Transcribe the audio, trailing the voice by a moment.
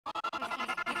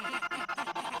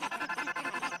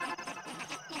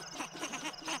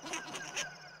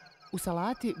U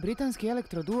Salati britanski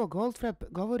elektroduo Goldfrapp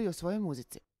govori o svojoj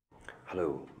muzici.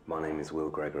 Hello, my name is Will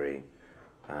Gregory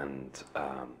and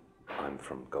I'm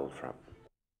from Goldfrapp.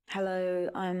 Hello,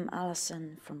 I'm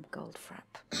Alison from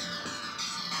Goldfrapp.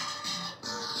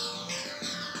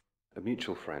 A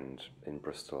mutual friend in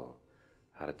Bristol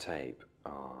had a tape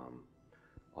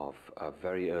of a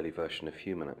very early version of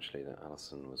Human, actually, that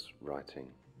Alison was writing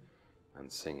and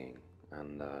singing.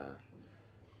 And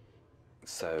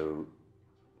so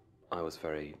I was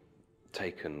very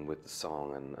taken with the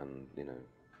song and you know,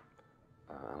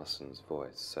 Alison's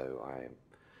voice. So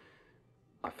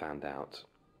I found out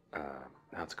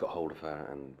how to get hold of her,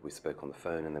 and we spoke on the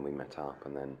phone, and then we met up,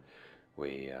 and then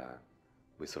we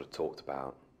sort of talked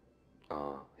about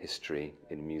our history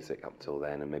in music up till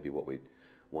then, and maybe what we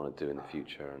want to do in the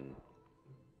future,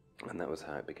 and that was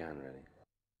how it began, really.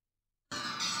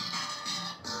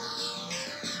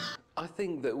 I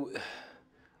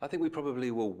think we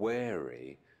probably were ware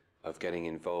of getting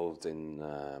involved in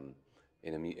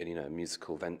a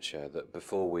musical venture, that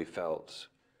before we felt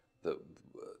that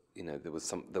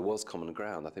there was common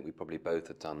ground. I think we probably both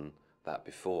had done that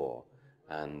before,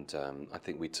 and I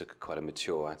think we took quite a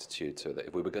mature attitude to it, that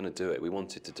if we were going to do it, we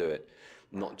wanted to do it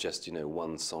not just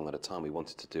one song at a time. We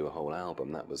wanted to do a whole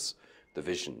album. That was the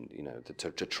vision,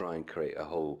 to try and create a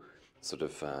whole sort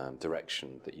of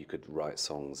direction that you could write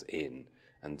songs in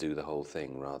and do the whole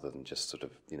thing rather than just sort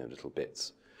of little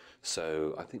bits.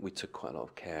 So I think we took quite a lot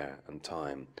of care and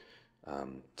time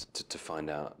to find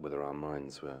out whether our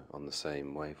minds were on the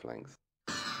same wavelength.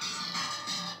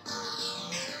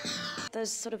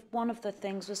 There's sort of one of the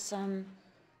things was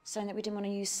saying that we didn't want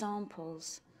to use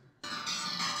samples.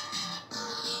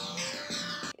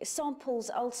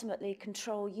 Samples ultimately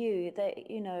control you. They,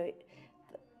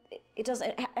 it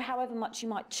doesn't. However much you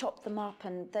might chop them up,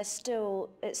 and it's still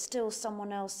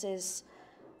someone else's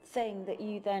thing that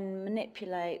you then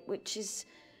manipulate, which is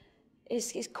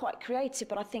quite creative.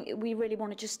 But I think we really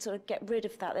want to just sort of get rid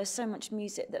of that. There's so much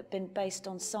music that had been based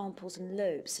on samples and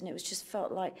loops, and it was just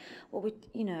felt like, well,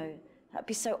 that'd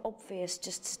be so obvious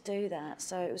just to do that.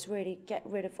 So it was really get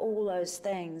rid of all those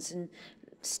things and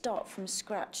start from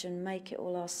scratch and make it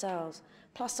all ourselves.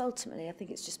 Plus, ultimately, I think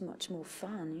it's just much more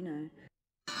fun,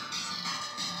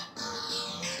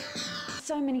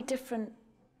 So many different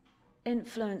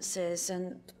influences,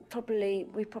 and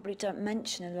we probably don't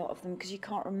mention a lot of them because you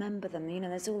can't remember them.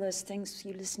 There's all those things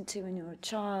you listen to when you're a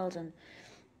child, and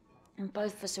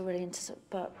both of us are really into sort of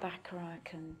Burt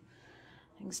Bacharach and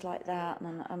things like that,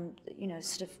 and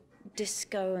sort of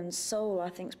disco and soul. I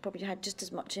think it's probably had just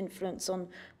as much influence on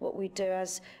what we do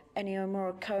as Ennio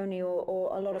Morricone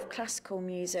or a lot of classical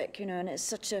music, and it's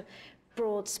such a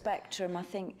broad spectrum. I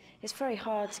think it's very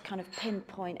hard to kind of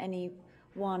pinpoint any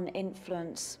one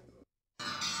influence.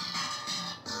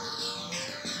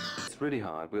 It's really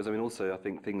hard because also I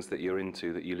think things that you're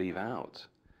into that you leave out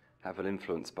have an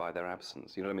influence by their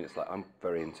absence. You know what I mean? It's like I'm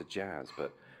very into jazz,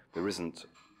 but there isn't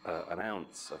an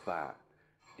ounce of that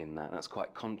in that. That's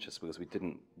quite conscious because we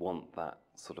didn't want that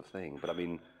sort of thing. But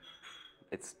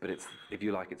it's if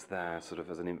you like, it's there sort of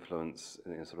as an influence,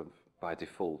 sort of by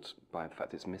default, by the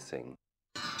fact it's missing.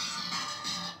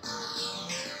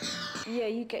 Yeah,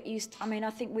 you get used. I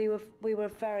think we were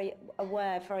very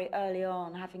aware very early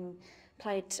on, having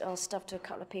played our stuff to a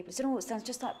couple of people. Said, "Oh, it sounds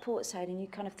just like Portishead," and you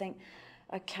kind of think,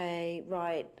 "Okay,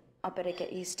 right, I better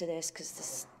get used to this because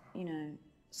this,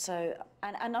 So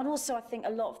and also I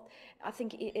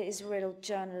think it is a real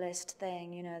journalist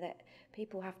thing, that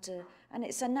people have to, and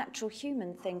it's a natural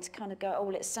human thing to kind of go, oh,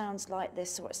 well, it sounds like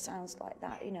this or it sounds like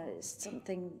that. It's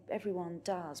something everyone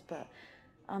does, but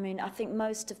I think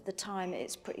most of the time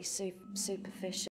it's pretty superficial.